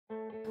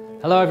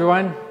Hello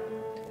everyone,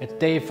 it's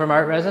Dave from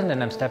ArtResin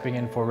and I'm stepping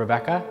in for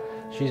Rebecca.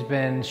 She's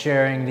been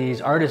sharing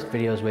these artist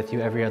videos with you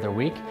every other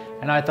week,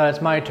 and I thought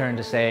it's my turn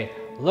to say,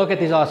 look at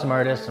these awesome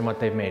artists and what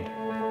they've made.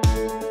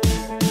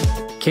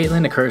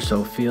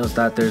 Accurso feels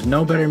that there's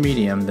no better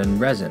medium than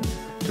resin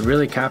to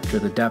really capture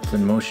the depth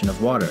and motion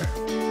of water.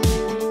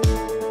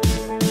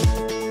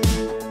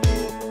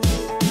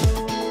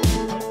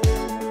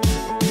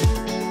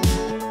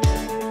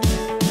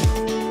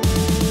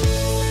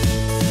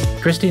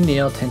 Christie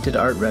Neale tinted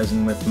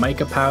ArtResin with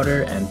mica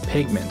powder and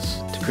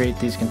pigments to create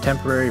these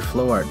contemporary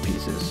flow art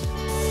pieces.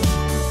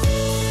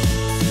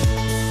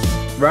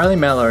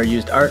 Mellor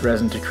used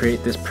ArtResin to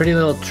create this pretty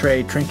little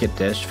tray trinket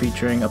dish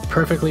featuring a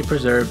perfectly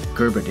preserved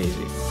Gerber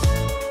daisy.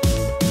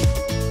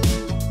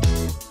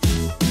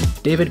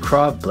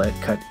 Krovblit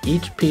cut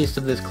each piece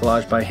of this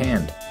collage by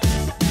hand.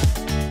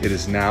 It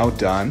is now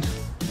done.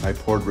 I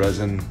poured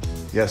resin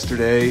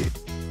yesterday,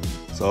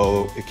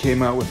 so it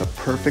came out with a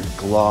perfect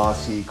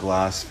glossy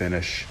glass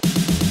finish.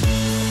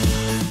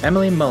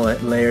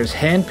 Mullet layers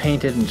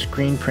hand-painted and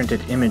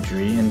screen-printed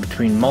imagery in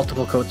between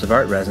multiple coats of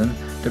ArtResin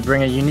to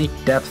bring a unique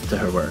depth to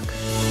her work.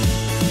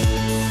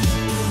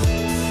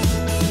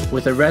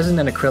 With a resin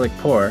and acrylic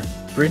pour,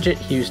 Brigitte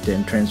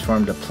Houston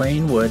transformed a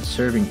plain wood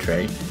serving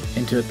tray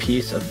into a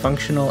piece of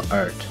functional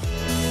art.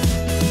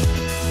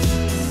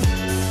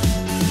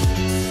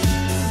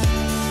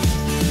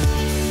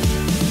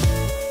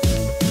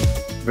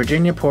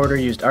 Virginia Porter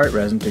used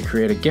ArtResin to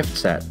create a gift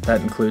set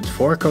that includes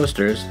 4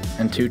 coasters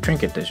and 2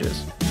 trinket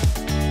dishes.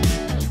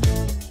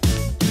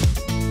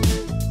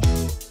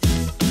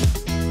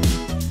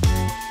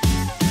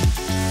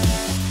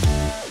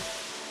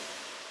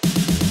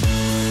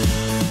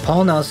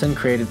 Paul Nelson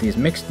created these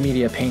mixed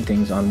media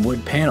paintings on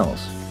wood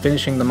panels,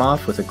 finishing them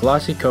off with a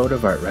glossy coat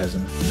of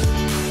ArtResin.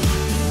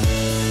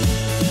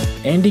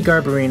 Andi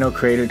Garbarino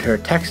created her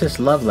Texas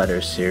Love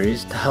Letters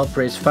series to help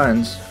raise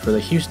funds for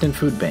the Houston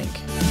Food Bank.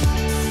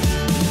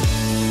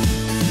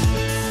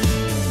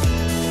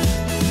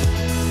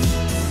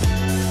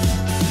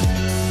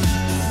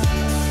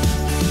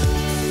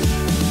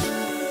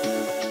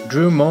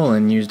 Dru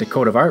Molen used a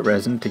coat of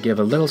ArtResin to give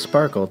a little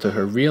sparkle to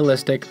her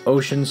realistic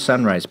ocean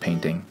sunrise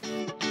painting.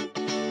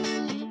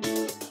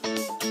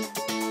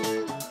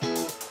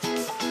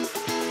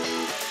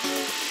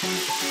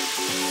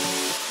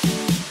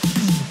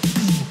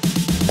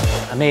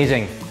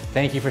 Amazing.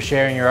 Thank you for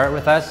sharing your art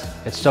with us.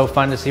 It's so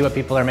fun to see what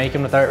people are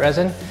making with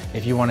ArtResin.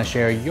 If you want to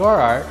share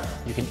your art,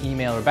 you can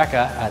email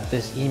Rebecca at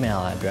this email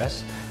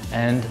address,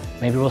 and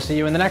maybe we'll see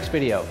you in the next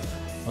video.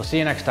 We'll see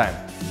you next time.